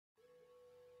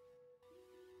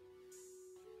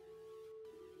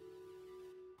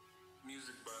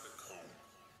Music by the Cone.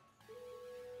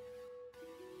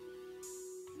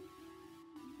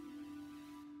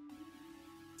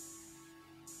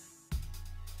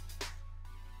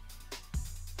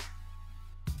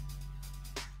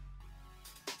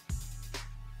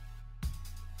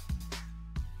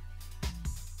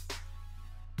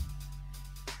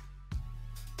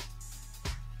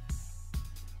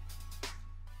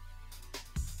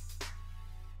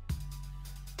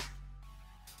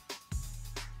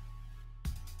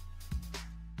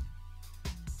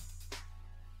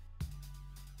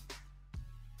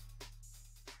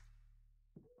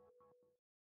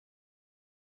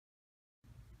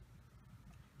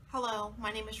 Hello,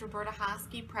 my name is Roberta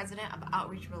Hosky, President of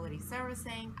Outreach Realty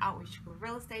Servicing, Outreach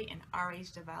Real Estate, and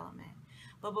RH Development.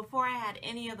 But before I had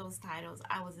any of those titles,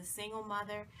 I was a single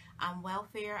mother on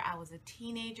welfare. I was a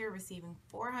teenager receiving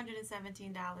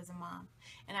 $417 a month,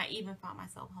 and I even found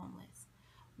myself homeless.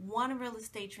 One real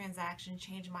estate transaction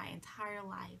changed my entire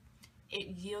life.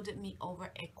 It yielded me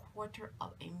over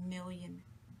 $250,000.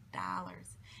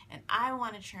 And I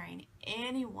want to train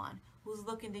anyone who's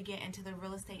looking to get into the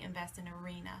real estate investing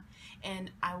arena.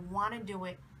 And I want to do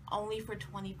it only for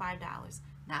 $25.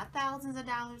 Not thousands of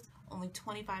dollars, only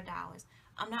 $25.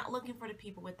 I'm not looking for the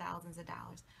people with thousands of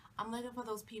dollars. I'm looking for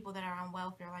those people that are on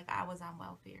welfare like I was on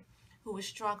welfare, who are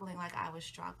struggling like I was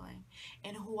struggling,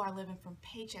 and who are living from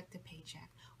paycheck to paycheck,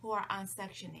 who are on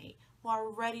Section 8, who are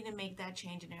ready to make that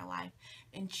change in their life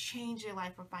and change their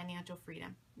life for financial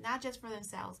freedom, not just for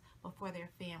themselves, but for their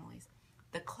families.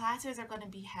 The classes are going to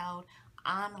be held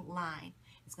online.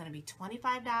 It's going to be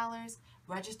 $25.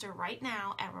 Register right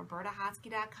now at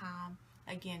robertahosky.com.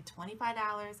 Again,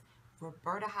 $25,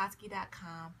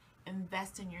 robertahosky.com.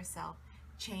 Invest in yourself.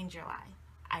 Change your life.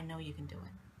 I know you can do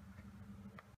it.